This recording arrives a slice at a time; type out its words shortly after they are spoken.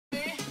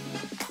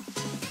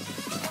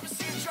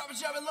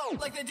low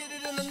like they did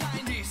it in the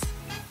 90s.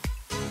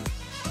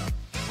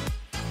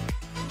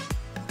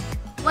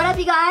 What up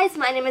you guys,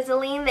 my name is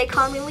Allyn, they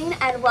call me Lean,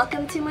 and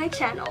welcome to my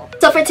channel.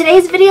 So for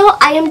today's video,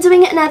 I am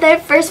doing another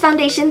first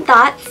foundation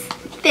thoughts.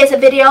 This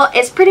video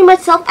is pretty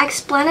much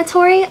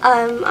self-explanatory.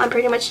 I'm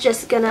pretty much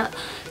just gonna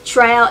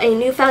try out a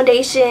new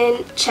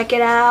foundation, check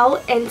it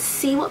out, and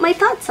see what my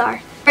thoughts are.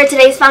 For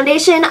today's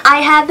foundation, I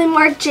have the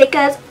Marc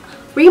Jacobs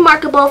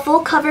Remarkable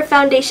Full Cover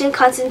Foundation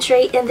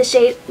Concentrate in the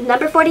shade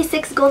number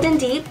 46 Golden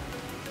Deep.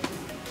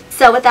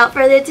 So without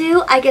further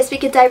ado, I guess we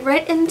could dive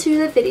right into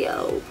the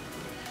video.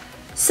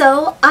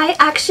 So I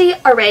actually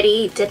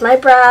already did my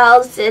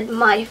brows, did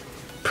my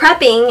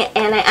prepping,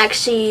 and I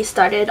actually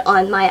started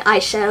on my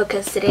eyeshadow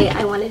because today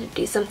I wanted to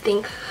do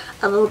something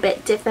a little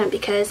bit different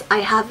because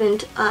I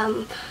haven't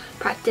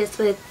practiced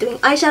with doing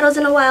eyeshadows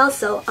in a while,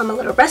 so I'm a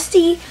little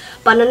rusty.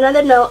 But on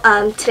another note,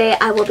 today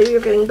I will be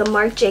reviewing the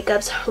Marc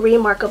Jacobs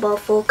Remarkable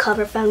Full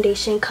Cover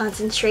Foundation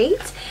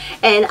Concentrate,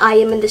 and I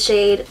am in the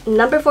shade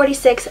number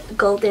 46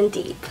 Golden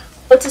Deep.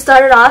 So to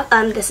start it off,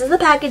 this is the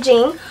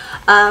packaging.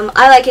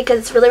 I like it because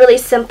it's really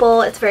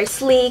simple, it's very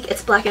sleek,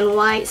 it's black and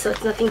white, so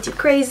it's nothing too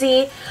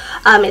crazy.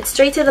 It's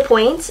straight to the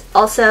point.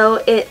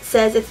 Also, it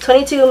says it's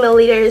 22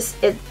 milliliters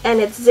and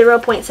it's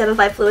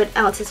 0.75 fluid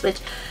ounces, which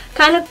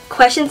kind of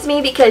questions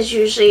me because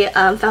usually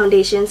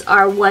foundations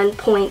are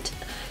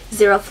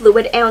 1.0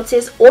 fluid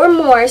ounces or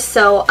more,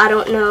 so I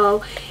don't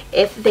know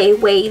if they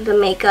weigh the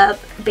makeup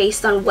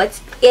based on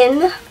what's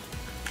in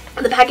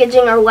the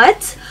packaging or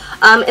what.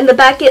 In the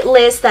back it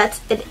lists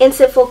that's an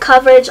instant full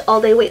coverage, all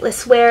day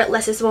weightless wear,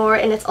 less is more,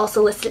 and it's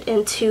also listed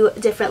in 2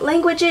 different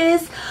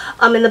languages.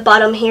 In the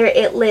bottom here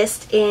it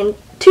lists in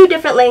 2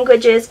 different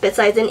languages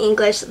besides in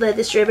English where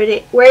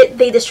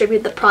they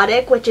distribute the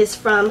product, which is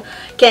from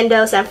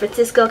Kendo, San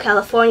Francisco,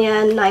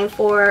 California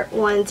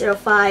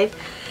 94105,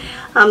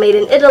 made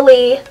in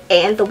Italy,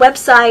 and the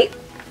website.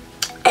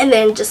 And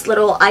then just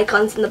little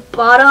icons in the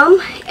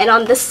bottom, and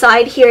on the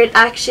side here it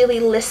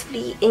actually lists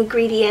the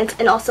ingredients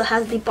and also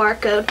has the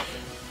barcode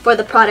for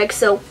the product,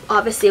 so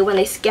obviously when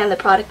they scan the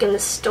product in the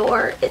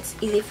store it's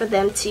easy for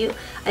them to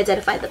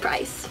identify the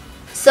price.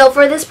 So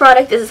for this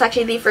product, this is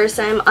actually the first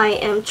time I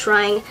am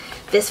trying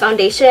this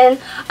foundation.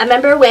 I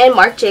remember when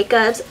Marc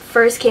Jacobs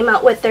first came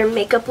out with their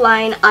makeup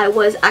line, I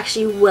was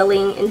actually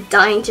willing and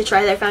dying to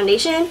try their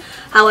foundation.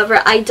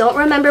 However, I don't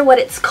remember what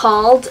it's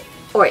called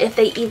or if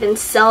they even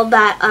sell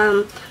that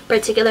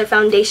particular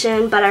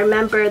foundation, but I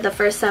remember the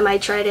first time I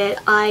tried it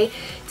I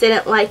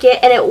didn't like it,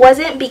 and it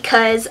wasn't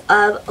because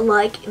of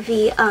like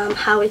the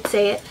how I'd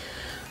say it,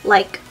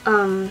 like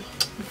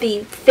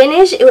the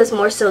finish, it was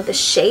more so the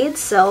shade.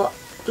 So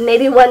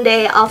maybe one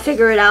day I'll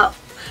figure it out,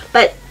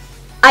 but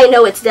I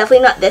know it's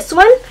definitely not this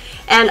one.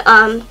 And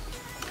I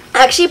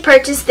actually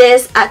purchased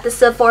this at the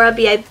Sephora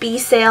BIB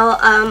sale.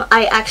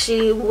 I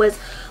actually was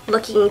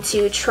looking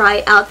to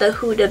try out the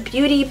Huda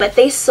Beauty, but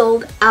they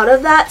sold out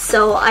of that,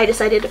 so I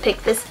decided to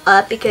pick this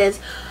up because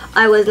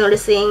I was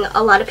noticing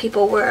a lot of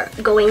people were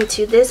going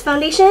to this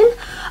foundation,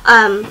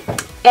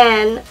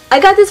 and I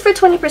got this for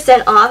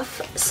 20%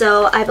 off,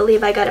 so I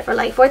believe I got it for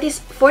like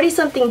 40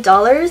 something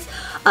dollars.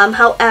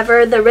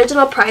 However, the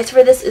original price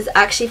for this is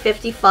actually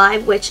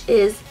 $55, which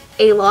is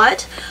a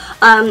lot.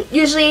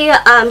 Usually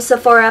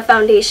Sephora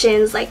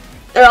foundations, like,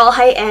 they're all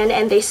high-end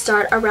and they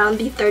start around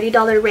the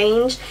 $30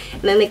 range,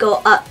 and then they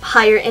go up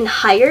higher and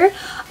higher.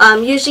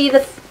 Usually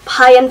the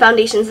high-end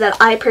foundations that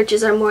I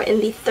purchase are more in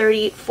the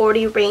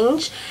 $30-40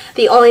 range.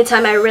 The only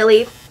time I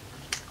really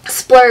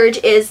splurge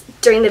is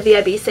during the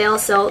VIB sale,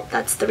 so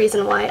that's the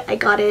reason why I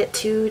got it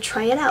to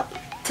try it out.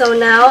 So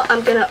now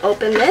I'm gonna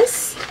open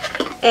this,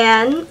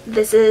 and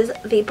this is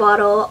the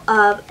bottle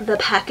of the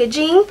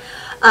packaging.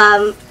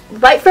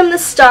 Right from the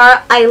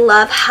start, I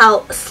love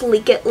how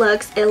sleek it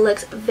looks. It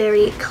looks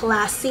very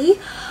classy.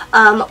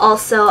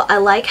 Also, I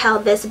like how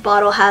this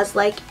bottle has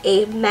like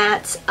a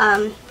matte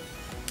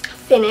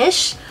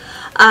finish.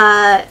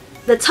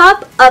 The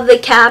top of the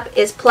cap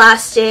is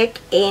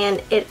plastic,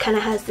 and it kind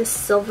of has this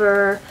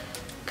silver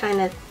kind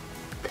of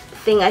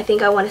thing. I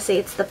think I want to say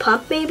it's the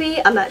pump,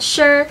 maybe, I'm not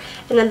sure.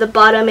 And then the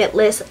bottom it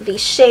lists the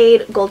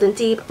shade Golden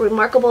Deep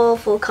Remarkable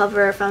Full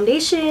Cover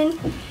Foundation,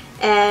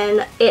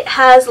 and it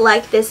has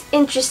like this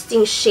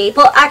interesting shape.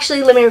 Well,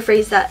 actually, let me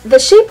rephrase that. The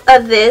shape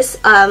of this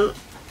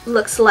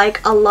looks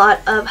like a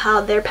lot of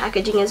how their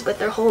packaging is with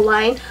their whole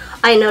line.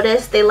 I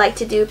noticed they like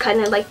to do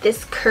kind of like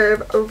this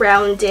curve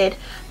rounded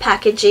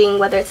packaging,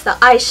 whether it's the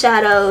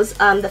eyeshadows,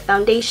 the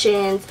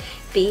foundations,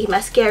 the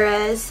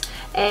mascaras,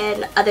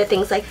 and other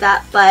things like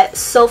that. But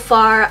so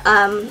far,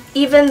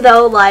 even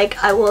though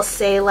like I will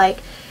say like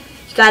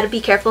you gotta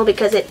be careful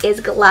because it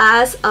is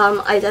glass,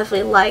 I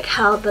definitely like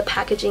how the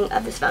packaging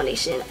of this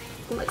foundation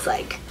looks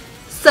like.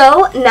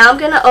 So now I'm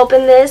gonna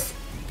open this,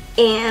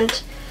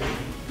 and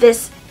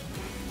this,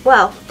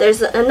 wow,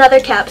 there's another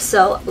cap,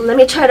 so let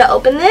me try to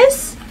open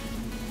this.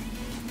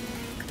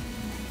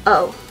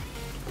 Oh,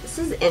 this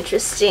is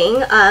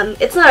interesting.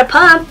 It's not a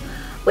pump,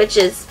 which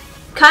is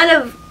kind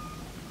of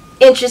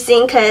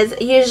interesting because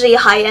usually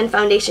high-end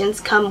foundations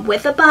come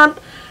with a pump,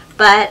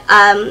 but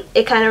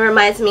it kind of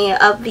reminds me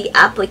of the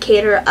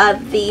applicator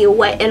of the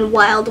Wet n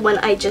Wild one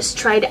I just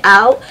tried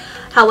out.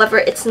 However,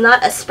 it's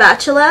not a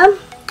spatula.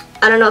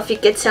 I don't know if you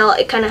could tell,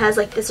 it kind of has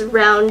like this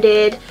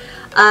rounded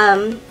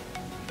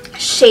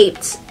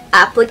shaped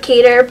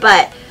applicator,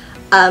 but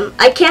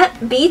I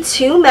can't be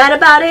too mad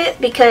about it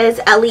because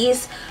at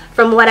least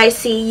from what I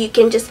see, you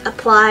can just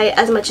apply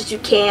as much as you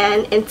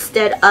can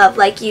instead of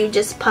like you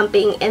just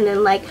pumping and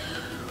then like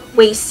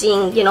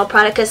wasting, you know,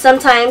 product. Because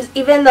sometimes,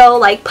 even though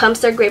like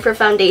pumps are great for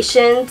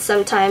foundation,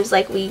 sometimes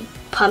like we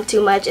pump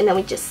too much and then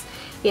we just,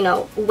 you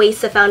know,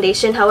 waste the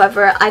foundation.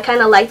 However, I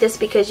kind of like this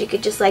because you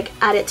could just like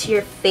add it to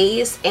your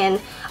face and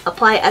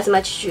apply as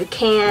much as you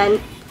can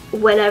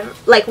whenever,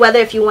 like whether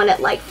if you want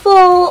it like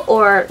full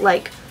or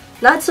like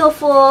not so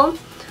full.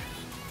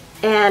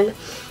 And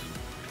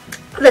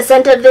the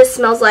scent of this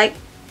smells like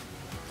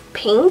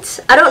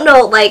paint. I don't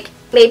know, like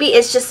maybe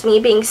it's just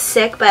me being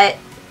sick, but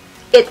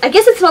I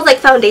guess it smells like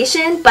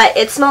foundation, but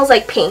it smells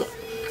like paint.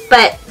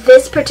 But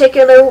this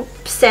particular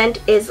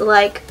scent is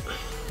like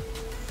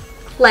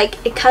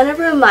it kind of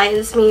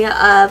reminds me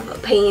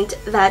of paint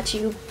that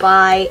you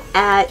buy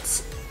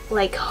at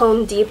like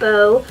Home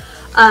Depot,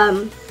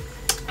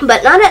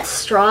 but not as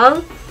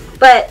strong.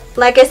 But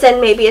like I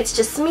said, maybe it's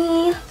just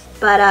me,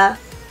 but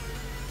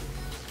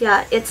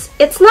yeah,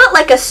 it's not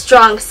like a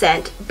strong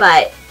scent,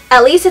 but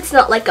at least it's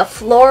not like a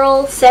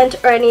floral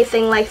scent or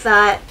anything like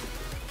that.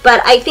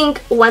 But I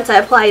think once I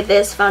apply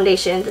this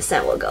foundation, the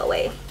scent will go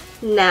away.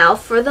 Now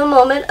for the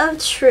moment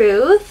of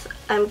truth,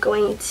 I'm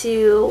going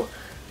to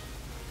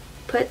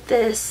put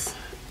this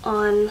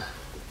on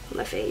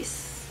my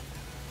face.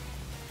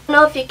 I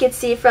don't know if you could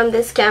see from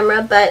this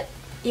camera, but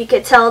you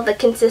could tell the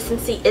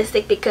consistency is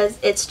thick because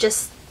it's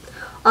just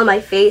on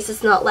my face.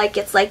 It's not like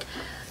it's like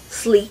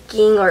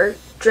sleeking or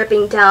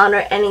dripping down or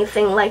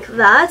anything like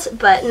that.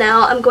 But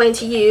now I'm going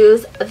to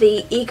use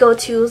the Eco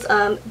Tools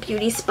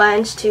beauty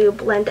sponge to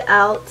blend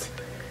out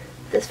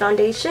this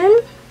foundation.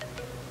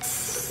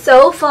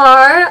 So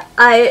far,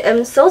 I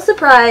am so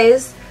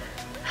surprised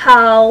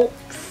how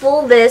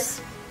full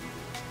this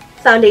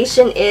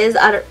foundation is.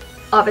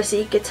 Obviously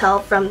you could tell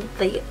from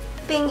the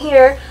thing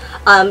here.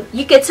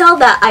 You could tell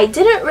that I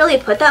didn't really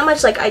put that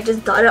much, like I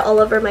just dotted all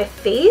over my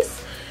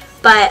face.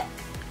 But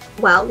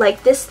wow,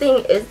 like this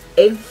thing is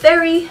a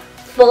very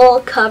full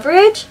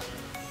coverage.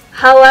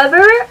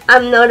 However,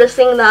 I'm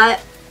noticing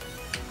that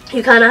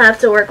you kind of have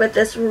to work with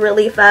this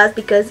really fast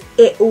because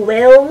it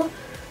will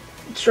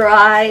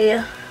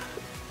dry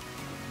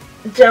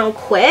down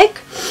quick.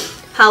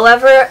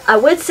 However, I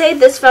would say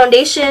this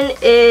foundation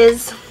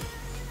is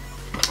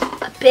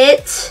a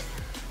bit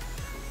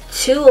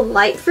too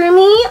light for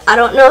me. I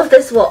don't know if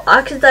this will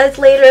oxidize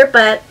later,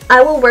 but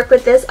I will work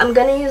with this. I'm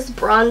gonna use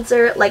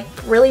bronzer, like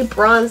really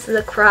bronze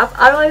the crap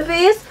out of my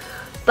face.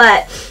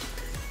 But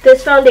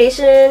this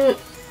foundation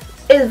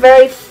is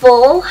very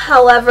full.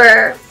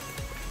 However,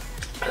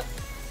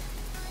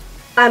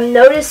 I'm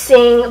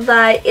noticing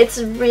that it's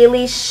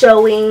really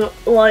showing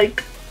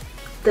like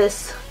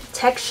this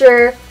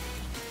texture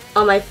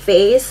on my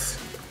face.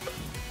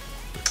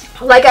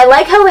 Like I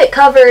like how it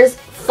covers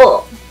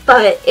full,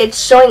 but it's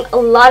showing a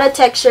lot of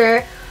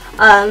texture.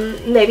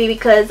 Maybe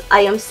because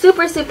I am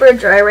super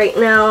dry right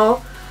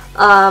now.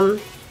 But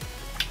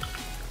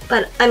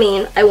I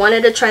mean, I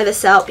wanted to try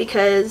this out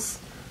because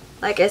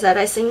like I said,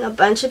 I seen a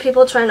bunch of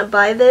people trying to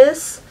buy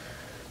this.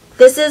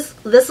 This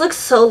looks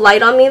so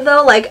light on me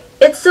though. Like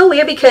it's so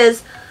weird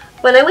because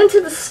when I went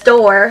to the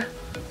store,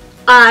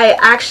 I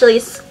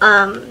actually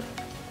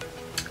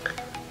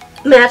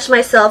matched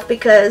myself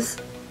because,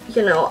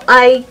 you know,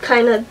 I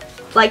kind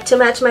of like to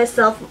match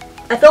myself.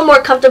 I feel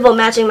more comfortable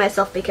matching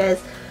myself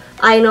because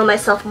I know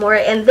myself more,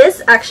 and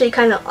this actually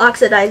kind of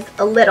oxidized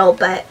a little,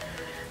 but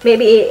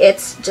maybe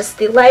it's just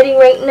the lighting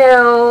right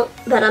now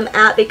that I'm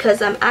at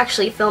because I'm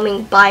actually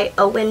filming by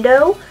a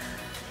window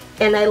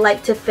and I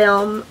like to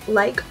film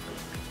like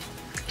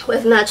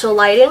with natural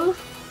lighting.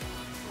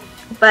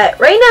 But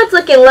right now it's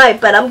looking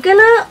light, but I'm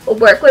gonna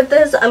work with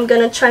this. I'm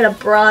gonna try to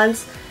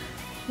bronze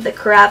the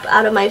crap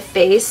out of my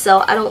face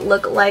so I don't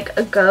look like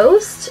a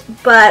ghost.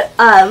 But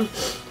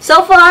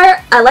so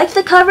far I like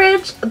the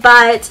coverage,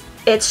 but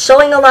it's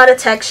showing a lot of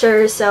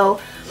texture,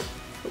 so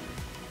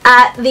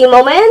at the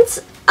moment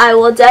I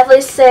will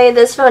definitely say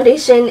this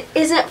foundation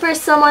isn't for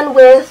someone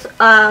with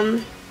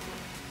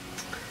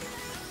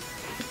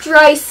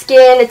dry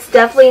skin. It's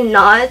definitely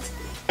not.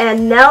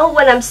 And now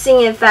when I'm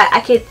seeing, in fact,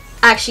 I could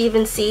actually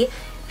even see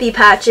the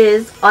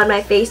patches on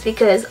my face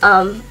because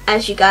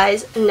as you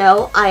guys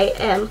know, I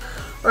am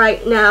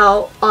right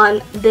now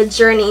on the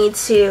journey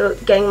to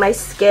getting my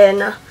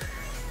skin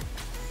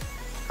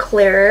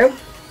clearer.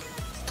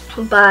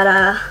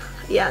 But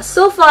yeah,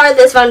 so far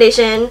this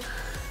foundation,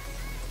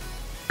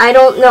 I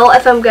don't know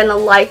if I'm gonna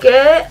like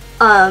it,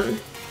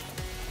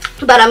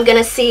 but I'm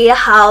gonna see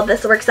how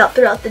this works out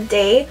throughout the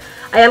day.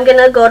 I am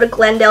gonna go to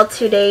Glendale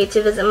today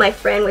to visit my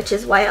friend, which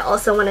is why I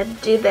also wanted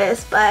to do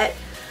this. But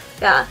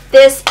yeah,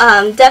 this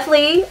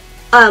definitely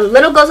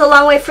little goes a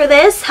long way for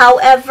this.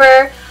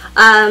 However,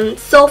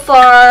 so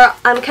far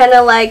I'm kind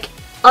of like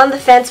on the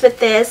fence with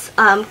this.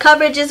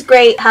 Coverage is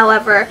great,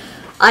 however,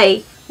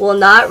 I will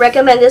not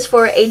recommend this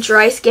for a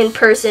dry skin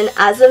person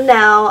as of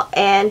now,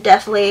 and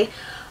definitely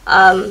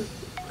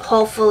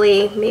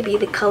hopefully maybe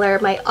the color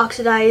might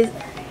oxidize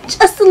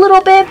just a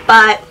little bit,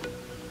 but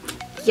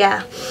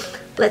yeah,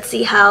 let's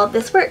see how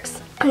this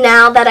works.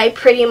 Now that I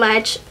pretty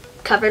much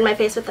covered my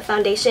face with the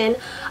foundation,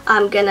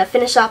 I'm gonna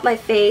finish off my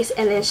face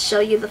and then show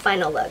you the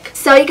final look.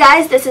 So you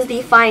guys, this is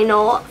the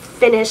final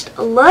finished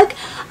look.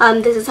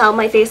 This is how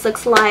my face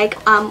looks like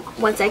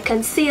once I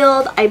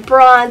concealed, I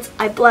bronzed,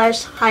 I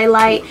blushed,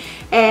 highlight,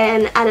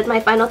 and added my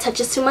final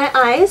touches to my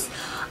eyes.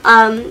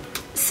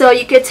 So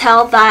you could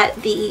tell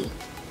that the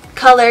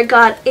color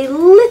got a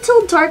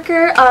little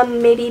darker,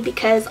 maybe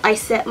because I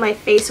set my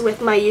face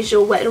with my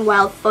usual Wet n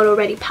Wild Photo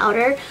Ready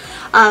powder.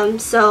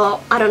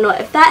 So I don't know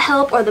if that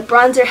helped or the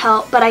bronzer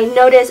helped, but I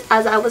noticed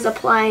as I was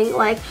applying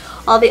like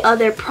all the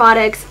other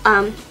products,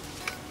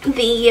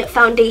 the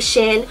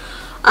foundation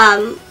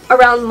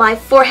around my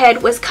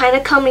forehead was kind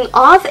of coming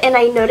off, and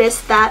I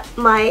noticed that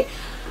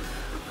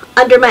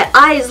under my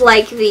eyes,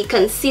 like the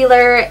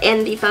concealer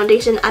and the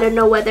foundation, I don't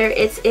know whether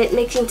it's it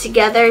mixing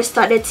together,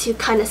 started to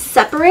kind of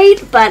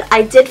separate, but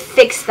I did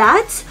fix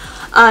that.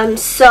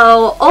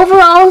 So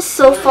overall,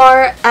 so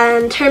far,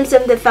 in terms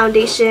of the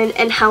foundation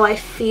and how I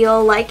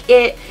feel, like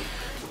it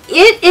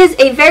is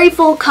a very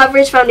full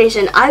coverage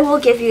foundation. I will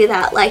give you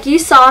that. Like, you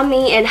saw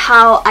me and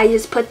how I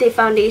just put the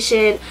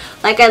foundation,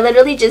 like I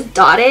literally just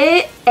dotted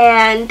it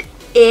and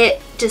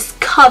it just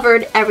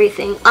covered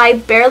everything. I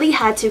barely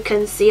had to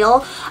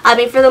conceal. I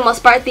mean, for the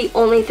most part, the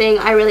only thing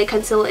I really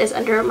conceal is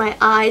under my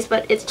eyes,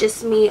 but it's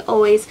just me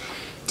always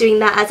doing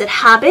that as a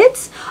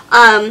habit.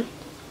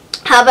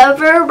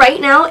 However, right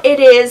now it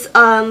is,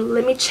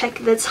 let me check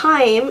the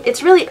time.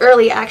 It's really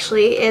early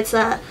actually. It's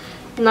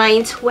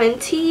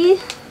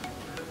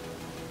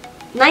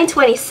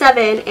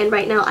 9:27, and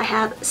right now I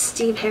have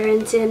Steve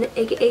Harrington,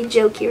 aka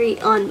Joe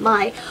Keery, on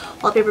my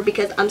wallpaper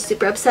because I'm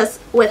super obsessed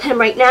with him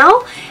right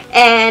now.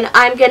 And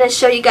I'm gonna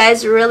show you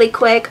guys really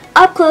quick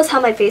up close how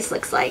my face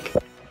looks like.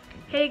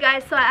 Hey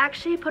guys, so I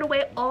actually put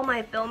away all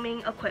my filming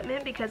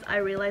equipment because I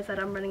realized that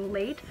I'm running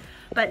late.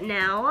 But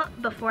now,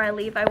 before I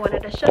leave, I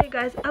wanted to show you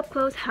guys up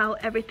close how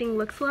everything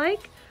looks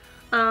like.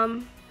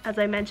 As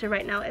I mentioned,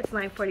 right now it's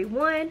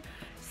 9:41.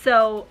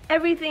 So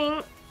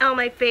everything on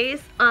my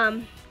face,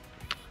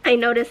 I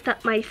noticed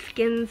that my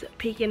skin's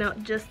peeking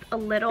out just a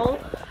little.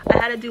 I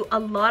had to do a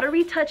lot of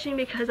retouching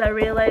because I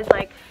realized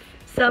like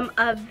some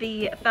of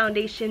the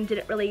foundation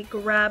didn't really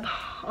grab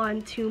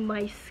onto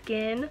my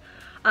skin.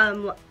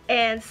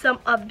 And some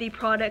of the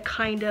product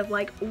kind of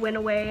like went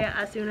away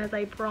as soon as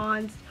I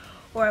bronzed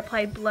or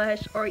applied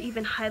blush or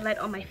even highlight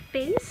on my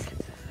face.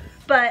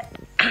 But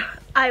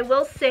I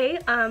will say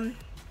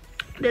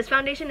this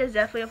foundation is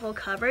definitely a full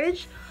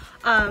coverage.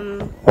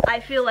 I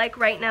feel like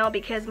right now,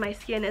 because my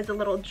skin is a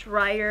little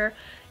drier,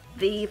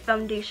 the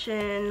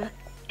foundation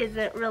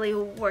isn't really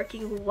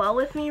working well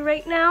with me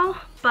right now.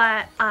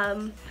 But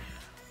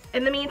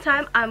in the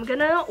meantime, I'm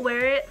gonna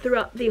wear it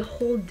throughout the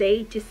whole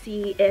day to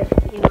see if,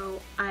 you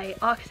know, I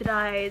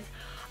oxidize,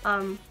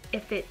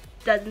 if it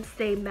doesn't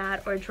stay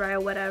matte or dry or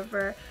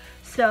whatever.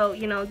 So,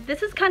 you know,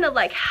 this is kind of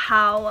like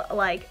how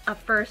like a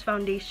first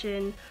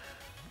foundation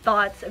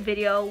thoughts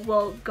video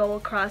will go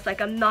across.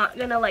 Like, I'm not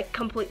gonna like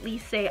completely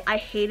say I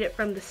hate it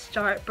from the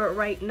start, but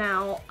right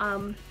now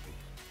I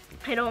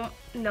don't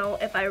know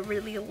if I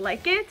really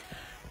like it,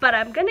 but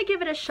I'm gonna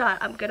give it a shot.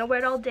 I'm gonna wear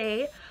it all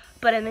day,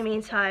 but in the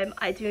meantime,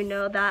 I do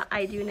know that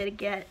I do need to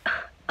get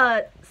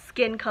a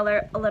skin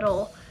color a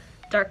little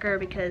darker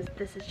because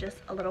this is just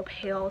a little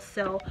pale.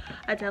 So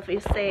I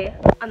definitely say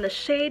on the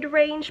shade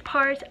range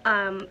part,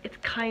 it's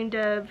kind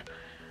of,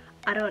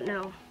 I don't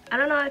know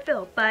how I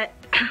feel. But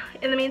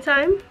in the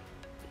meantime,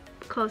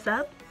 close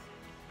up.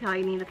 Now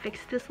I need to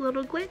fix this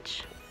little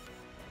glitch,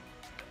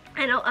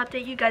 and I'll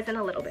update you guys in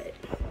a little bit.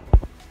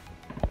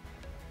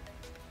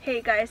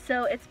 Hey guys,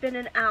 so it's been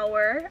an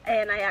hour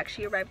and I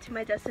actually arrived to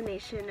my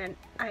destination, and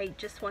I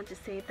just want to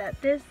say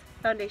that this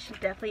foundation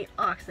definitely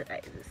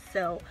oxidizes.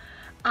 So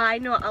I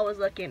know I was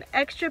looking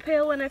extra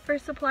pale when I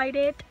first applied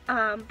it,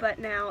 but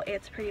now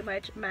it's pretty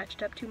much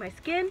matched up to my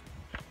skin.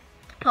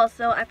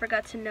 Also, I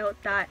forgot to note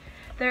that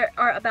there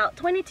are about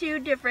 22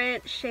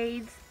 different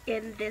shades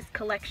in this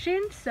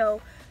collection,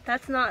 so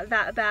that's not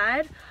that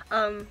bad.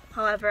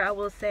 However, I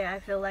will say I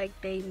feel like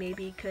they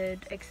maybe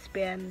could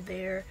expand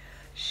their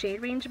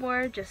shade range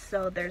more, just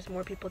so there's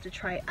more people to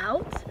try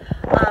out.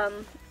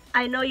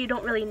 I know you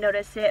don't really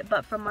notice it,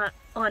 but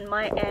on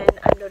my end,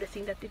 I'm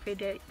noticing that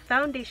the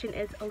foundation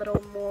is a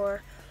little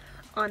more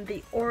on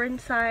the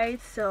orange side,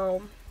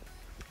 so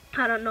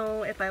I don't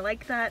know if I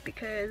like that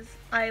because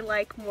I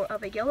like more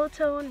of a yellow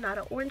tone, not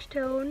an orange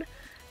tone.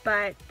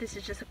 But this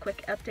is just a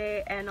quick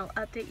update, and I'll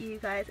update you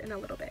guys in a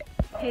little bit.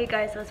 Hey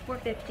guys, so it's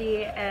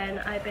 4:50 and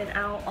I've been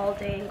out all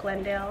day in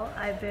Glendale.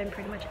 I've been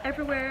pretty much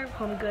everywhere: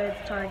 Home Goods,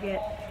 Target,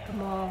 the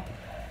mall,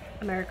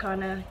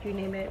 Americana, you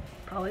name it,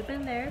 probably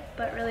been there.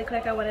 But really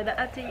quick, I wanted to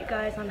update you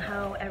guys on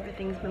how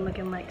everything's been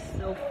looking like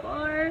so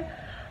far.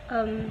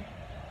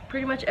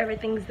 pretty much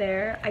everything's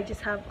there. I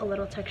just have a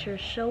little texture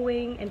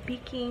showing and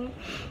peeking.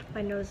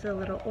 My nose is a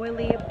little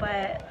oily,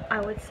 but I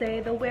would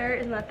say the wear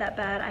is not that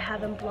bad. I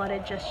haven't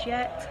blotted just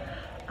yet.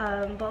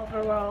 But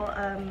overall,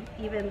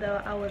 even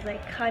though I was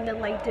like kind of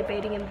like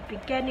debating in the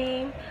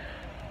beginning,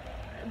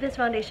 this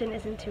foundation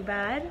isn't too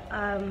bad.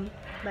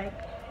 Like,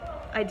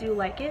 I do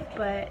like it,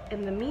 but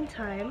in the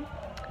meantime,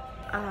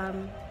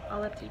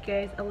 I'll update you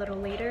guys a little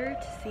later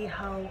to see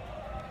how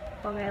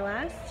long I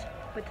last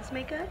with this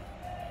makeup.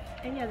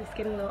 And yeah, this is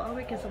getting a little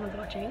awkward because someone's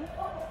watching.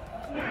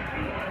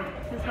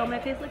 This is how my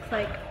face looks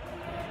like.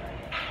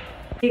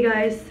 Hey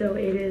guys, so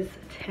it is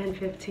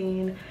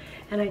 10:15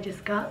 and I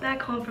just got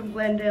back home from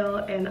Glendale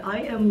and I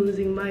am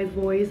losing my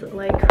voice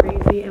like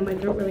crazy and my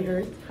throat really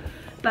hurts.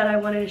 But I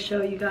wanted to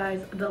show you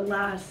guys the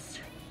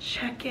last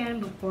check-in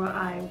before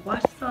I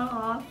wash this all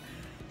off.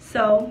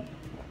 So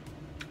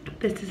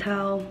this is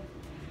how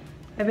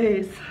my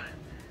face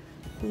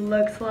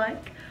looks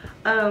like.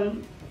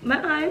 My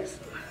eyes,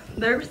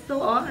 they're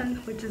still on,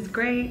 which is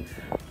great.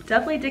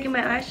 Definitely digging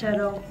my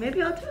eyeshadow.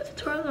 Maybe I'll do a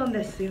tutorial on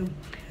this soon.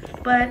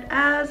 But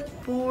as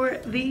for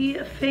the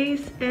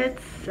face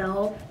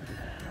itself,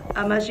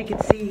 as you can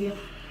see,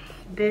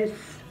 this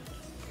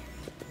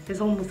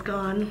is almost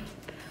gone.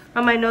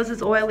 My nose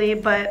is oily,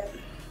 but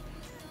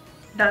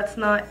that's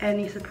not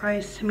any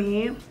surprise to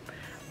me.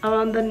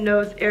 On the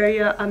nose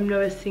area, I'm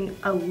noticing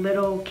a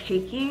little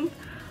caking.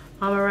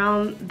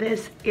 Around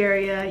this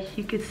area,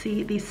 you can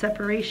see the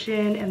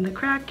separation and the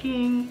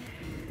cracking.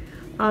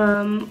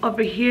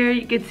 Over here,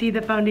 you can see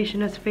the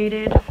foundation has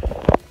faded.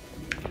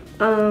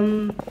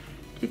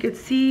 You can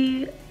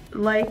see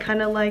like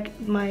kind of like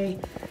my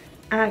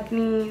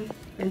acne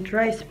and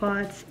dry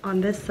spots on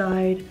this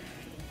side.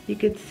 You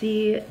could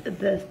see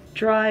the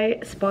dry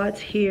spots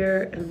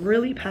here,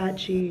 really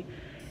patchy,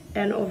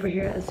 and over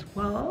here as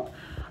well.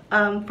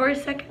 For a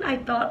second I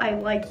thought I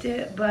liked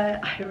it,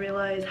 but I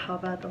realized how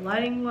bad the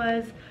lighting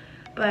was.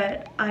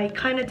 But I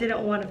kind of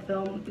didn't want to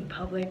film in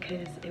public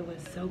because it was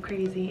so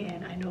crazy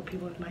and I know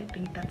people might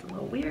think that's a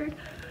little weird.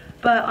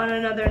 But on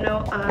another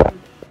note,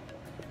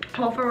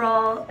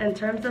 overall, in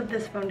terms of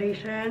this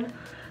foundation,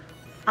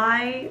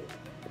 I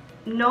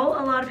know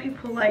a lot of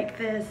people like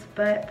this,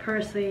 but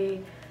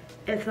personally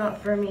it's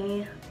not for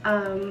me.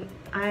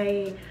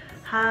 I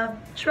have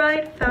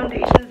tried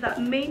foundations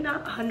that may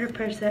not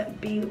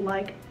 100% be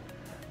like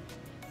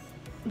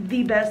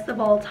the best of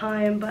all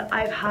time, but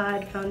I've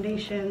had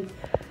foundations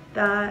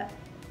that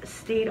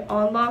stayed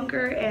on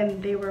longer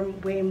and they were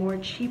way more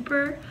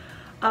cheaper.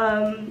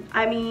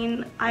 I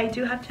mean, I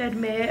do have to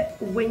admit,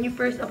 when you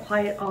first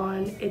apply it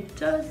on, it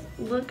does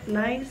look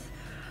nice,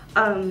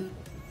 and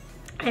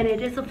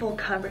it is a full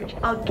coverage,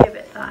 I'll give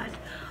it that.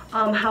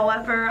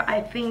 However,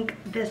 I think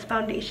this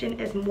foundation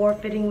is more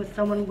fitting with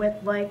someone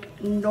with like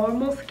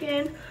normal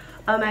skin.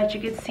 As you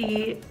can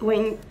see,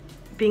 when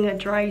being a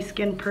dry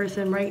skin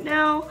person right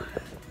now,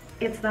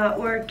 it's not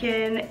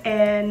working,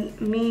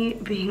 and me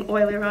being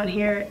oily around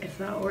here, it's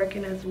not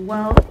working as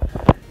well.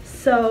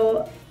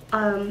 So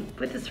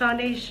with this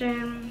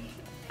foundation,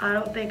 I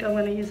don't think I'm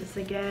going to use this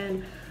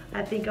again.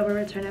 I think I'm going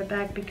to return it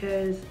back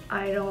because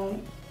I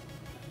don't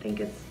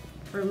think it's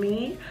for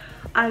me.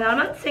 And I'm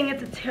not saying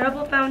it's a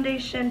terrible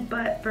foundation,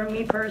 but for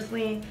me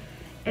personally,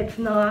 it's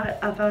not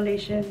a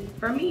foundation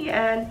for me.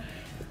 And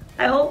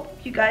I hope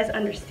you guys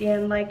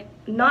understand, like,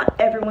 not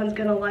everyone's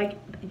gonna like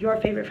your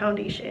favorite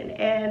foundation,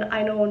 and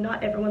I know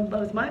not everyone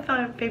loves my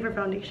favorite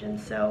foundation,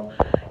 so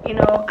you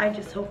know, I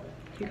just hope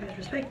you guys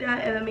respect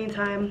that. In the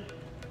meantime,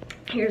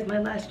 here's my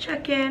last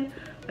check-in.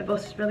 My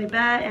voice is really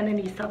bad and I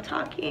need to stop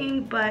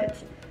talking, but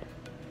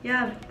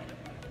yeah,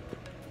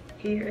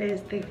 here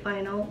is the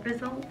final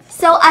results.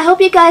 So I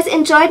hope you guys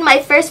enjoyed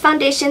my first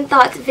foundation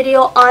thoughts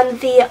video on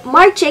the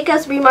Marc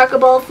Jacobs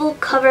Remarkable Full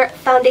Cover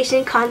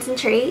Foundation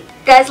Concentrate. If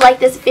you guys like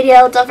this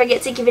video, don't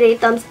forget to give it a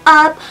thumbs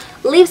up,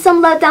 leave some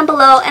love down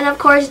below, and of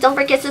course don't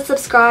forget to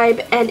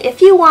subscribe, and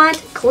if you want,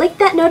 click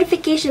that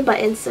notification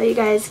button so you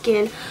guys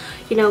can,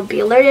 you know, be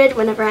alerted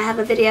whenever I have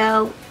a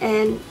video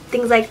and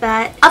things like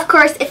that. Of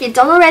course, if you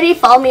don't already,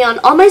 follow me on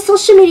all my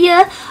social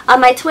media.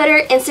 My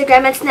Twitter,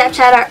 Instagram, and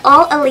Snapchat are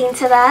all a link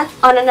to that.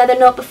 On another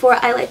note, before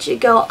I let you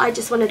go, I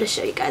just wanted to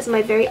show you guys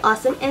my very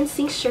awesome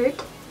NSYNC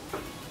shirt.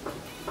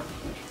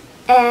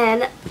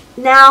 And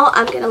now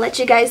I'm gonna let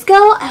you guys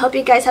go. I hope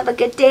you guys have a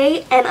good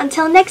day, and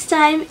until next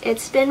time,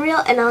 it's been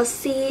real, and I'll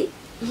see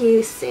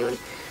you soon.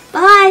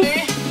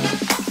 Bye!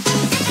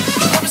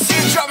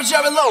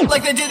 Drop it low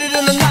like they did it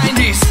in the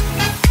 90s.